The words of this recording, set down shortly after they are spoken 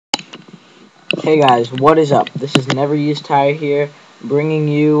Hey guys, what is up? This is NeverUsedTier here, bringing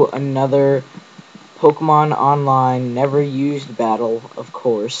you another Pokemon Online Never Used battle, of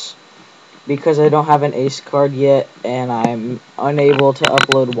course, because I don't have an Ace card yet, and I'm unable to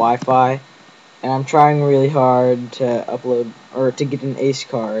upload Wi-Fi, and I'm trying really hard to upload, or to get an Ace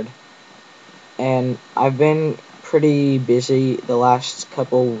card, and I've been pretty busy the last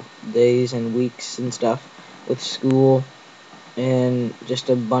couple days and weeks and stuff with school, and just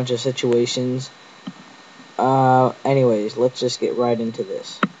a bunch of situations. Anyways, let's just get right into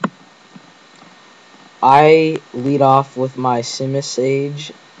this. I lead off with my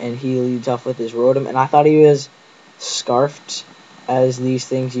Simisage, and he leads off with his Rotom, and I thought he was scarfed, as these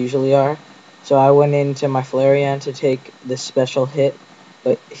things usually are. So I went into my Flareon to take the special hit,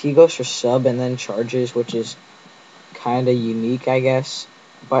 but he goes for sub and then charges, which is kind of unique, I guess.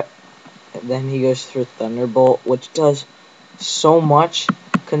 But then he goes for Thunderbolt, which does so much,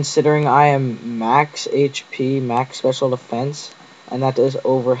 considering I am max HP, max special defense, and that does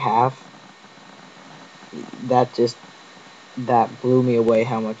over half. That blew me away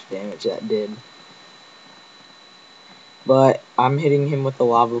how much damage that did. But I'm hitting him with the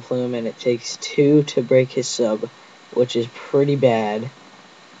Lava Plume, and it takes 2 to break his sub, which is pretty bad.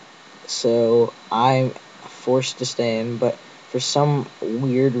 So I'm forced to stand, but for some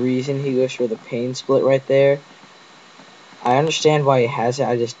weird reason he goes for the Pain Split right there. I understand why he has it,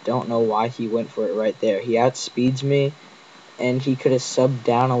 I just don't know why he went for it right there. He outspeeds me, and he could have subbed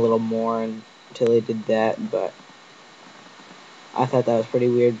down a little more until he did that, but I thought that was pretty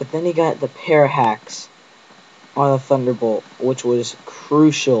weird. But then he got the Parahacks on the Thunderbolt, which was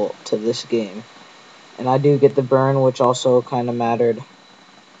crucial to this game. And I do get the burn, which also kind of mattered.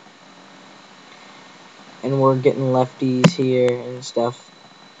 And we're getting lefties here and stuff.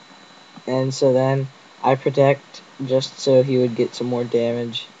 And so then I protect just so he would get some more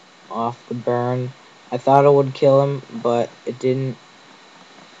damage off the burn. I thought it would kill him, but it didn't.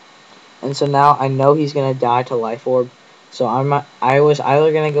 And so now I know he's gonna die to Life Orb. So I was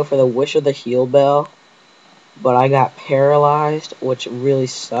either gonna go for the Wish or the Heal Bell, but I got paralyzed, which really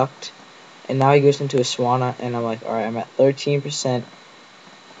sucked. And now he goes into a Swanna, and I'm like, alright, I'm at 13%,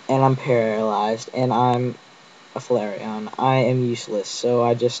 and I'm paralyzed, and I'm a Flareon. I am useless, so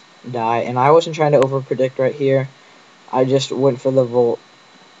I just die. And I wasn't trying to overpredict right here. I just went for the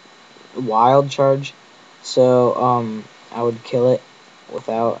Wild Charge, so I would kill it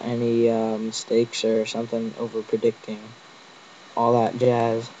without any mistakes or something overpredicting, all that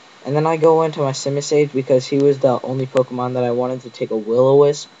jazz. And then I go into my Simisage because he was the only Pokemon that I wanted to take a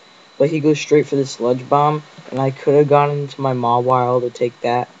Will-O-Wisp, but he goes straight for the Sludge Bomb, and I could have gone into my Mawile to take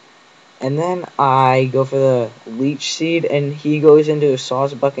that. And then I go for the Leech Seed, and he goes into a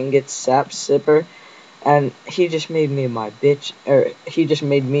Sawsbuck and gets Sap Sipper, and he just made me my bitch, or he just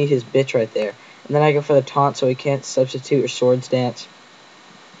made me his bitch right there. And then I go for the Taunt so he can't substitute or Swords Dance,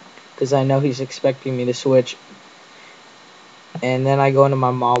 because I know he's expecting me to switch. And then I go into my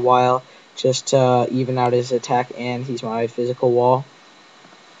Mawile just to even out his attack, and he's my physical wall.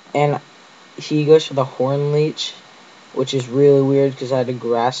 And he goes for the Horn Leech, which is really weird because I had a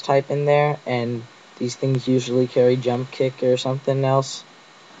grass type in there, and these things usually carry Jump Kick or something else.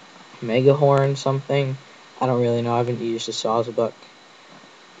 Mega Horn something. I don't really know, I haven't used a Sawsbuck.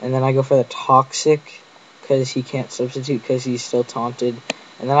 And then I go for the Toxic because he can't substitute because he's still taunted.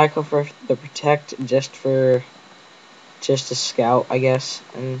 And then I go for the Protect just to scout, I guess,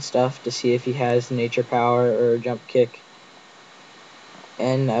 and stuff to see if he has Nature Power or Jump Kick.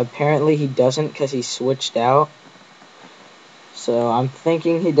 And apparently he doesn't because he switched out. So I'm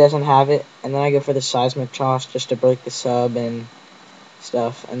thinking he doesn't have it, and then I go for the Seismic Toss just to break the sub and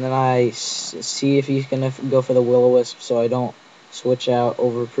stuff. And then I see if he's going to go for the Will-O-Wisp so I don't switch out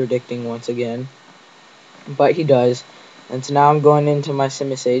over predicting once again. But he does. And so now I'm going into my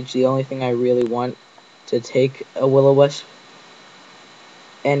Simisage, the only thing I really want to take a Will-O-Wisp.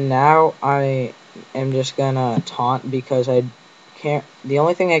 And now I am just going to taunt because I can't. The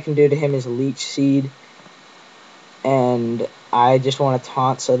only thing I can do to him is Leech Seed. And I just want to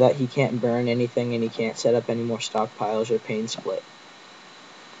taunt so that he can't burn anything and he can't set up any more stockpiles or Pain Split.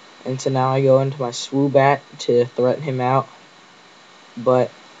 And so now I go into my Swoobat to threaten him out. But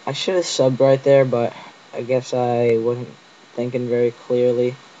I should have subbed right there, but I guess I wasn't thinking very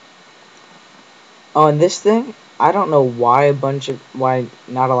clearly. Oh, and this thing, I don't know why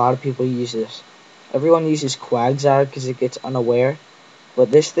not a lot of people use this. Everyone uses Quagsire because it gets unaware.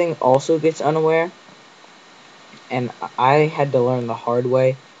 But this thing also gets unaware. And I had to learn the hard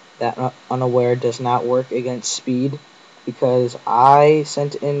way that unaware does not work against speed, because I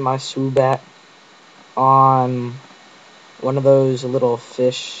sent in my Swoobat on one of those little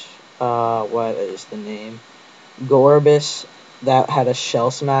fish what is the name? Gorbis that had a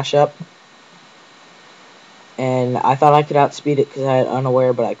shell smash up. And I thought I could outspeed it because I had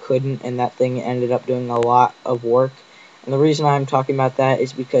unaware, but I couldn't, and that thing ended up doing a lot of work. And the reason I'm talking about that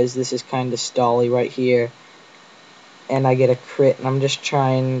is because this is kind of stally right here, and I get a crit, and I'm just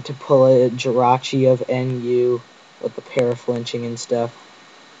trying to pull a Jirachi of NU with the paraflinching and stuff.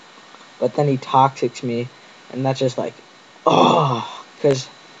 But then he toxics me, and that's just like, oh, because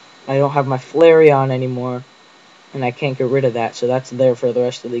I don't have my Flareon anymore, and I can't get rid of that, so that's there for the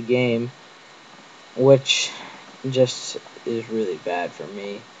rest of the game, which just is really bad for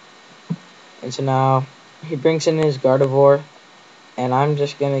me. And so now he brings in his Gardevoir, and I'm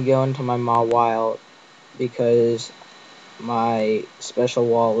just gonna go into my Mawile because my special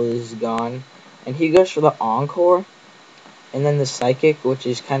wall is gone. And he goes for the Encore and then the Psychic, which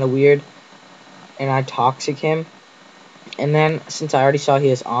is kind of weird, and I Toxic him. And then since I already saw he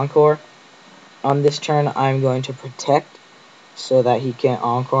has Encore, on this turn I'm going to Protect so that he can't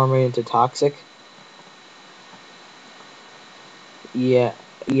Encore me into Toxic. Yeah,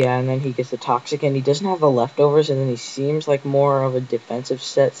 and then he gets the Toxic, and he doesn't have the leftovers, and then he seems like more of a defensive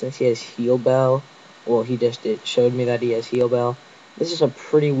set since he has Heal Bell. Well, he just showed me that he has Heal Bell. This is a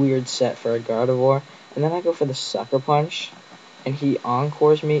pretty weird set for a Gardevoir. And then I go for the Sucker Punch, and he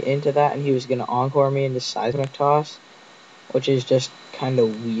Encores me into that, and he was going to Encore me into Seismic Toss, which is just kind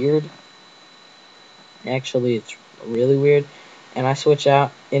of weird. Actually, it's really weird. And I switch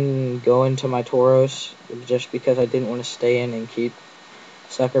out and go into my Tauros just because I didn't want to stay in and keep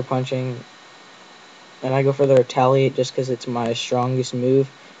Sucker Punching. And I go for the Retaliate just because it's my strongest move.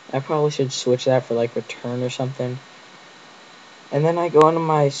 I probably should switch that for like Return or something. And then I go into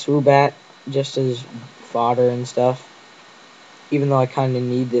my swoobat just as fodder and stuff, even though I kind of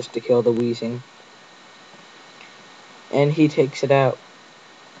need this to kill the Weezing. And he takes it out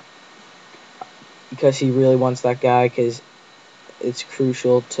because he really wants that guy, because it's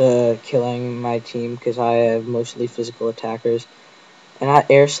crucial to killing my team because I have mostly physical attackers. And I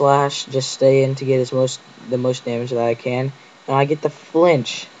Air Slash, just stay in to get the most damage that I can. And I get the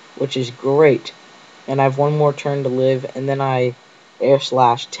flinch, which is great. And I have one more turn to live, and then I Air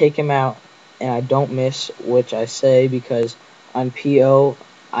Slash, take him out, and I don't miss, which I say because on PO,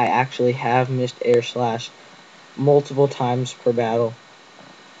 I actually have missed Air Slash multiple times per battle.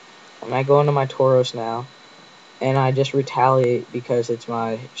 And I go into my Tauros now, and I just Retaliate because it's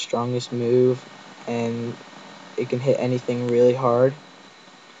my strongest move, and it can hit anything really hard.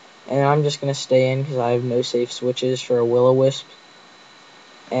 And I'm just going to stay in because I have no safe switches for a Will-O-Wisp.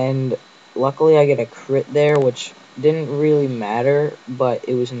 And luckily I get a crit there, which didn't really matter, but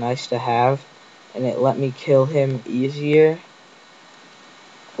it was nice to have. And it let me kill him easier.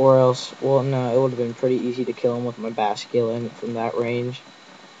 Or else, well, no, it would have been pretty easy to kill him with my Basculin from that range.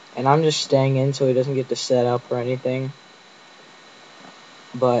 And I'm just staying in so he doesn't get to set up or anything.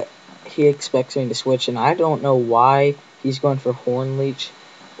 But he expects me to switch, and I don't know why he's going for Horn Leech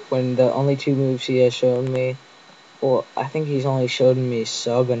when the only two moves he has shown me, well, I think he's only showed me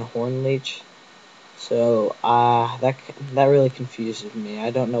Sub and Horn Leech. So, that really confuses me.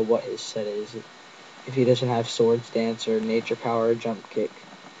 I don't know what his set is, if he doesn't have Swords Dance or Nature Power or Jump Kick.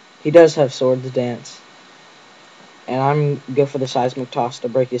 He does have Swords Dance. And I'm go for the Seismic Toss to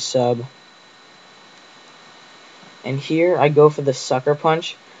break his Sub. And here I go for the Sucker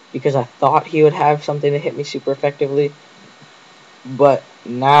Punch because I thought he would have something to hit me super effectively. But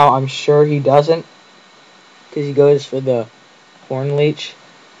now I'm sure he doesn't, because he goes for the Horn Leech.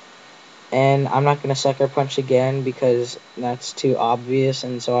 And I'm not going to Sucker Punch again because that's too obvious,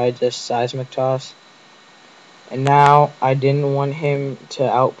 and so I just Seismic Toss. And now I didn't want him to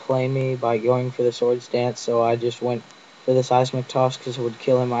outplay me by going for the Swords Dance, so I just went for the Seismic Toss because it would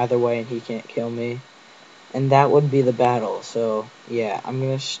kill him either way and he can't kill me. And that would be the battle. So yeah, I'm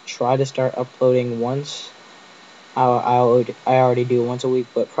going to try to start uploading once. I already do once a week,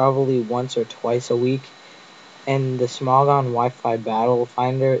 but probably once or twice a week. And the Smogon Wi-Fi Battle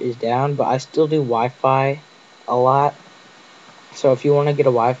Finder is down, but I still do Wi-Fi a lot. So if you want to get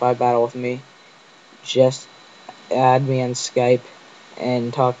a Wi-Fi battle with me, just add me on Skype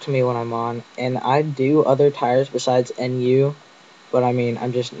and talk to me when I'm on. And I do other tires besides NU, but I mean,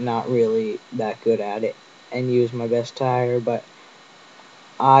 I'm just not really that good at it. NU is my best tire, but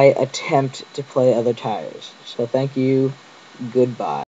I attempt to play other tires. So thank you, goodbye.